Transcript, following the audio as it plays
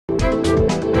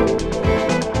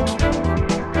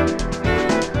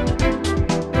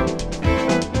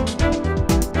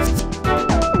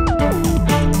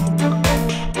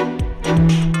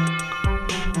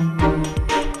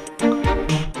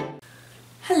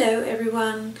Hello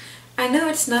everyone! I know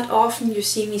it's not often you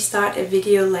see me start a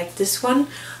video like this one,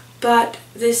 but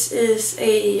this is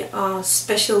a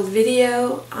special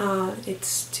video. It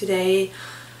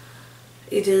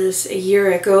is a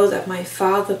year ago that my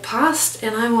father passed,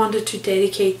 and I wanted to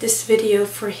dedicate this video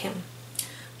for him.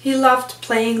 He loved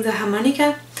playing the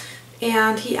harmonica,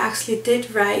 and he actually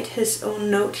did write his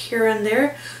own note here and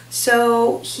there,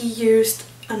 so he used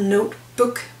a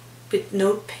notebook with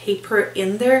note paper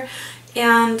in there,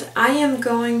 and I am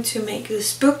going to make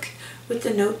this book with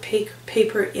the note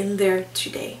paper in there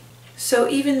today. So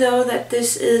even though that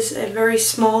this is a very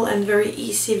small and very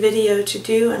easy video to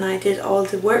do, and I did all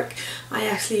the work, I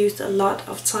actually used a lot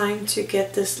of time to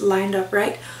get this lined up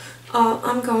right,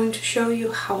 I'm going to show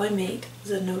you how I made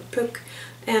the notebook,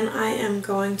 and I am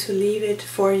going to leave it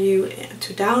for you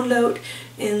to download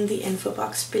in the info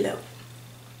box below.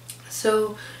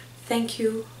 So thank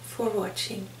you for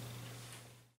watching.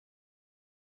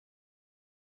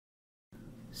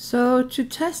 So to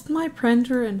test my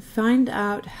printer and find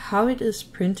out how it is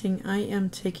printing, I am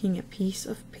taking a piece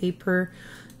of paper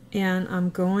and I'm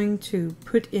going to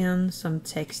put in some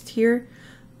text here,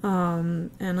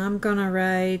 and I'm gonna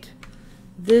write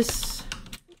this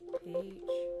page,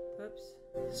 oops,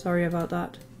 sorry about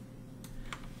that,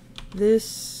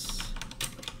 this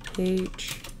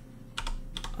page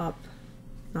up,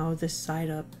 no, this side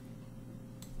up,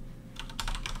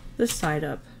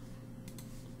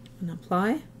 and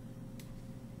apply.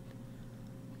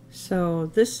 So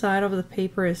this side of the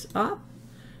paper is up,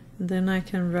 and then I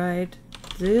can write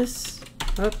this,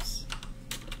 oops,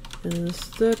 is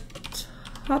the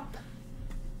top.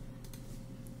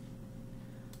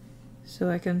 So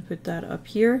I can put that up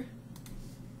here.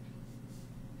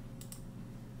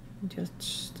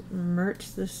 Just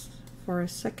merge this for a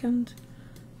second,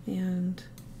 and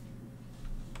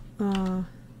of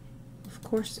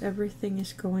course everything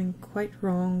is going quite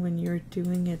wrong when you're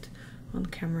doing it on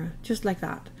camera, just like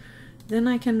that. Then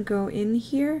I can go in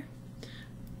here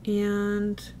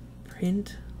and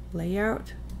print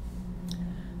layout.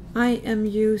 I am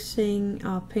using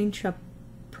PaintShop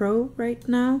Pro right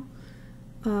now,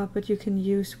 but you can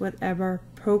use whatever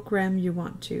program you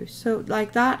want to. So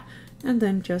like that, and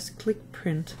then just click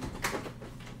print.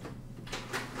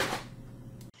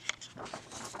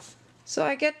 So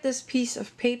I get this piece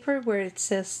of paper where it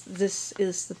says this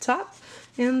is the top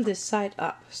and this side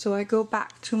up. So I go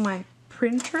back to my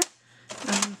printer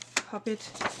and pop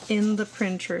it in the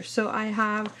printer. So I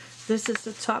have, this is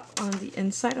the top on the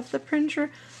inside of the printer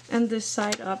and this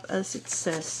side up as it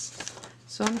says.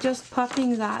 So I'm just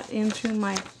popping that into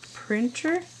my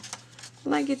printer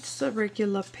like it's a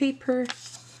regular paper,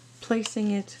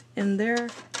 placing it in there,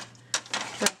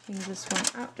 dragging this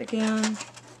one out again,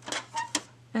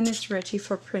 and it's ready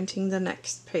for printing the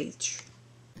next page.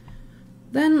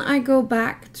 Then I go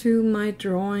back to my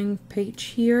drawing page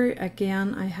here.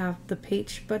 Again, I have the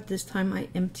page, but this time I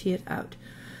empty it out.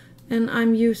 And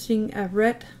I'm using a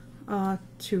red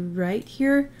to write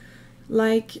here,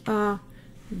 like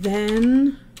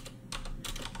then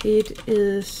it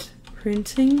is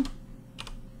printing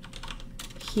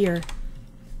here.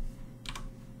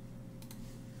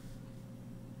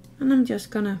 And I'm just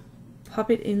gonna pop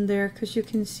it in there because you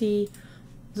can see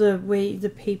the way the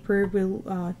paper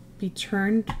will be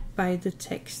turned by the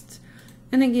text.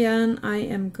 And again, I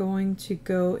am going to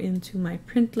go into my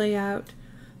print layout,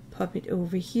 pop it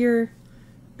over here,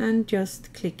 and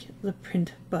just click the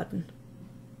print button.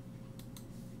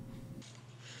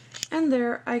 And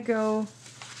there I go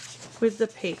with the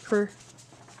paper,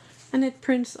 and it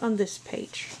prints on this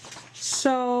page.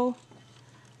 So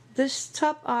this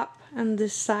top up and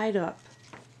this side up,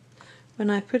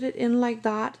 when I put it in like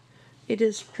that, it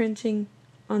is printing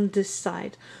on this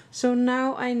side. So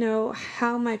now I know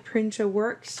how my printer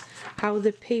works, how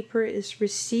the paper is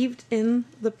received in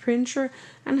the printer,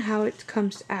 and how it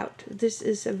comes out. This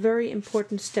is a very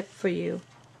important step for you.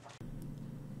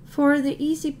 For the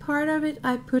easy part of it,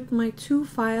 I put my two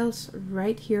files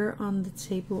right here on the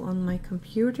table on my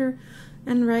computer,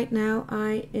 and right now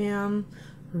I am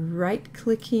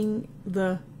right-clicking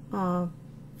the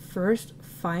first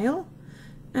file,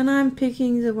 and I'm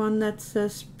picking the one that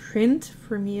says print.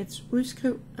 For me it's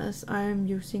udskriv, as I am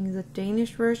using the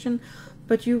Danish version,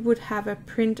 but you would have a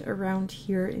print around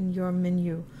here in your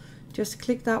menu. Just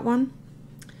click that one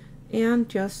and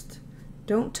just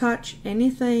don't touch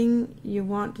anything. You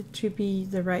want it to be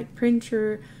the right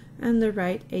printer and the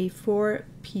right A4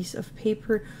 piece of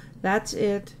paper. That's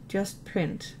it, just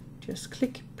print. Just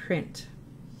click print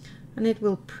and it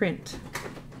will print.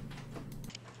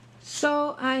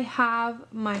 So I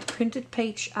have my printed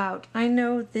page out. I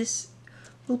know this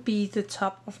will be the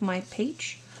top of my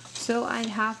page, So I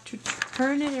have to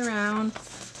turn it around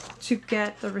to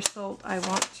get the result I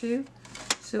want to.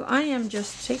 So I am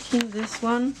just taking this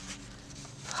one,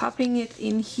 popping it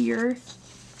in here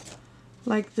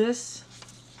like this,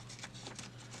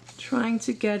 trying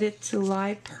to get it to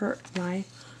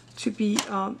be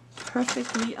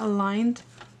perfectly aligned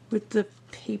with the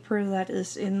paper that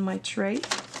is in my tray,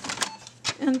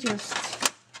 and just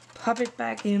pop it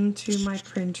back into my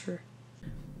printer.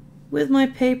 With my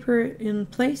paper in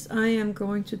place, I am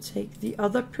going to take the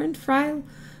other print file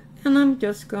and I'm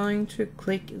just going to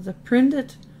click the print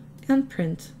it and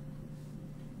print.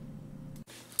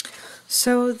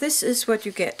 So this is what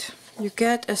you get. You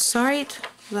get a side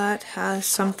that has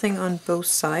something on both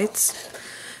sides,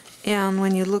 and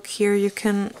when you look here you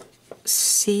can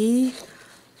see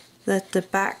that the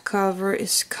back cover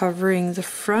is covering the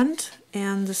front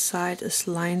and the side is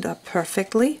lined up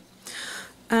perfectly.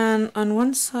 And on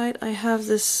one side I have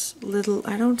this little,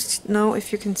 I don't know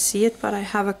if you can see it, but I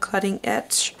have a cutting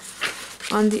edge.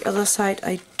 On the other side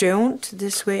I don't.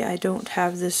 This way I don't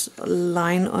have this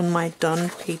line on my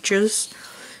done pages.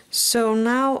 So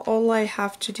now all I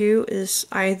have to do is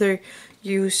either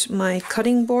use my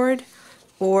cutting board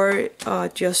or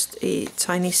just a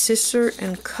tiny scissor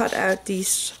and cut out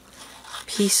these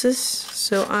pieces.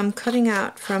 So I'm cutting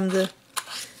out from the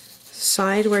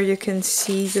side where you can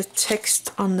see the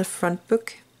text on the front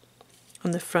book,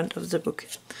 on the front of the book.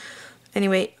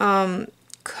 Anyway,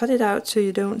 cut it out so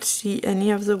you don't see any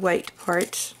of the white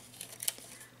parts.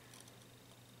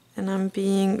 And I'm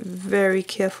being very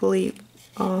carefully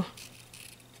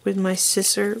with my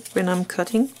scissor when I'm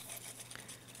cutting.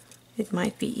 It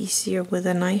might be easier with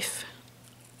a knife,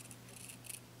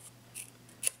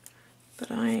 but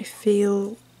I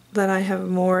feel that I have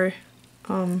more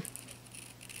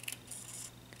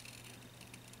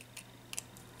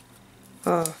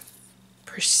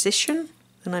precision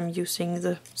when I'm using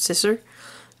the scissor.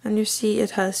 And you see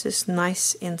it has this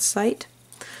nice insight.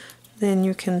 Then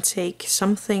you can take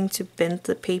something to bend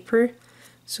the paper.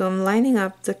 So I'm lining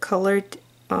up the colored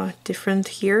different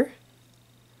here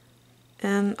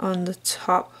and on the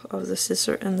top of the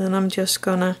scissor, and then I'm just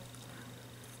gonna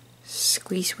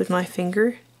squeeze with my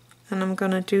finger, and I'm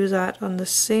gonna do that on the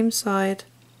same side,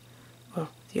 well,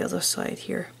 the other side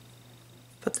here,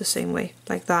 but the same way,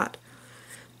 like that.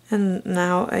 And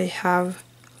now I have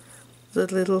the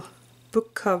little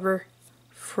book cover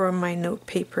for my note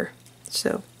paper.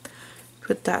 So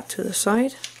put that to the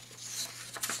side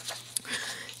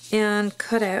and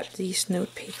cut out these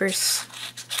note papers.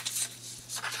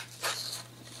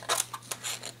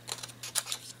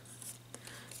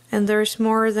 And there's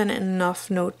more than enough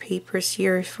note papers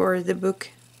here for the book.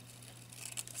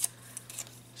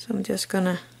 So I'm just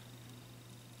gonna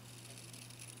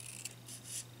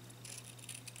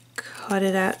cut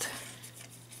it out.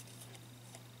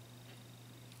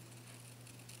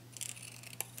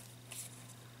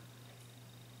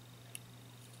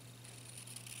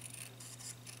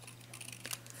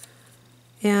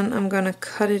 And I'm gonna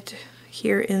cut it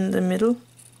here in the middle,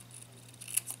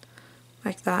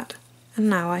 like that. And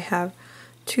now I have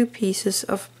two pieces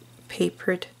of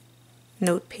papered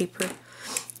note paper.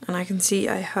 And I can see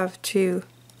I have to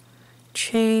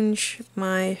change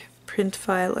my print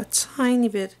file a tiny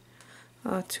bit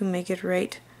to make it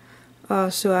right.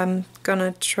 So I'm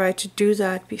gonna try to do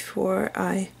that before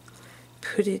I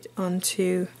put it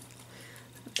onto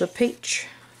the page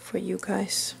for you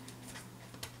guys.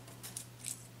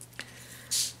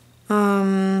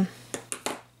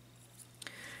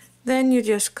 Then you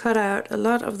just cut out a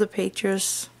lot of the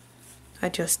pages. I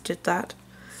just did that.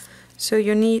 So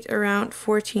you need around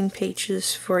 14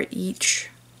 pages for each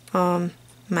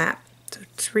map. So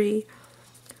 3,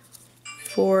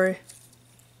 4,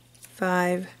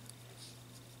 5,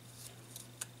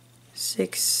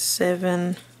 6,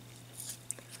 7,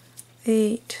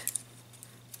 8,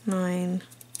 9,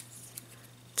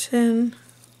 10,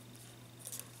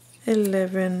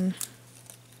 11,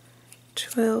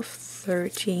 12,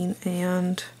 13,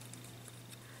 and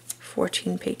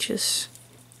 14 pages.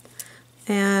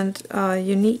 And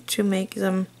you need to make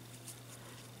them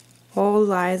all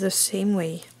lie the same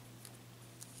way.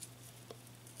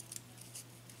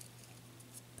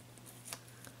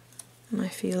 And I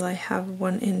feel I have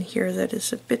one in here that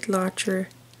is a bit larger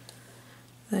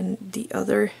than the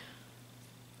other.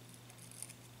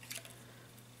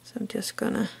 So I'm just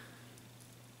gonna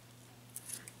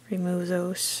remove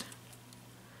those.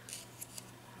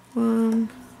 1,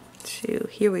 2,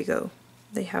 here we go.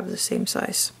 They have the same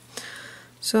size.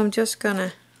 So I'm just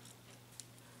gonna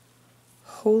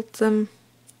hold them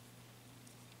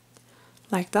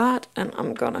like that, and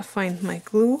I'm gonna find my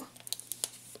glue.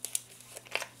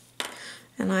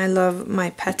 And I love my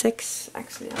Pateks.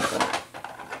 Actually, I'm gonna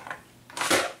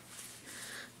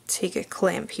take a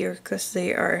clamp here because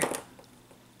they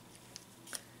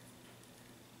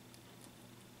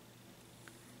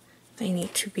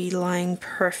need to be lying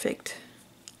perfect.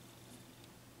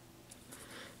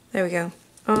 There we go.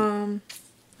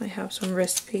 I have some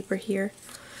rest paper here.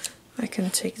 I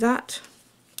can take that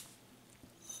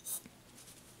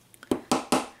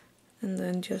and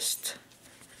then just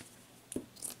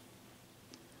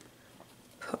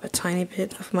put a tiny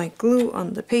bit of my glue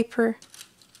on the paper,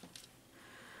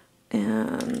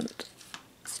 and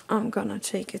I'm gonna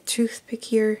take a toothpick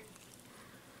here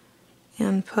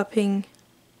and popping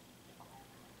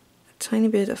a tiny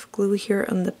bit of glue here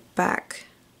on the back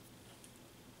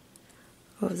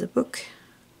of the book.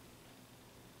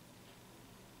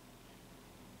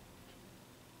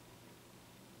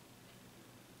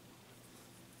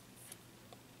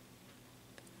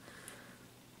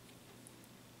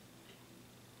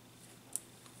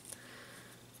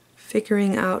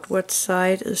 Figuring out what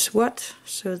side is what.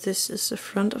 So this is the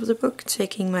front of the book,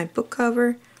 taking my book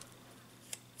cover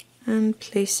and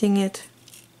placing it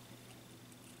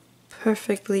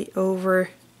perfectly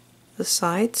over the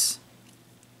sides.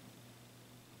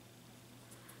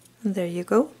 And there you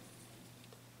go.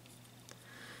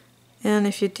 And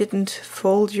if you didn't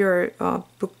fold your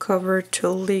book cover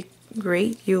totally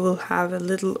great, you will have a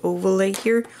little overlay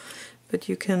here, but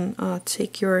you can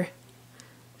take your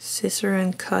scissor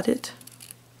and cut it.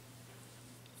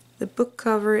 The book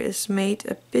cover is made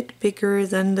a bit bigger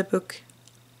than the book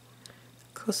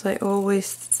because I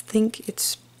always think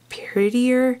it's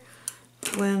prettier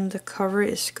when the cover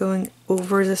is going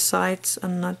over the sides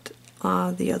and not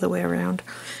the other way around.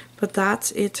 But that's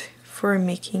it for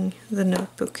making the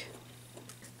notebook.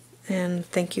 And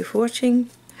thank you for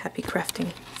watching. Happy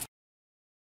crafting!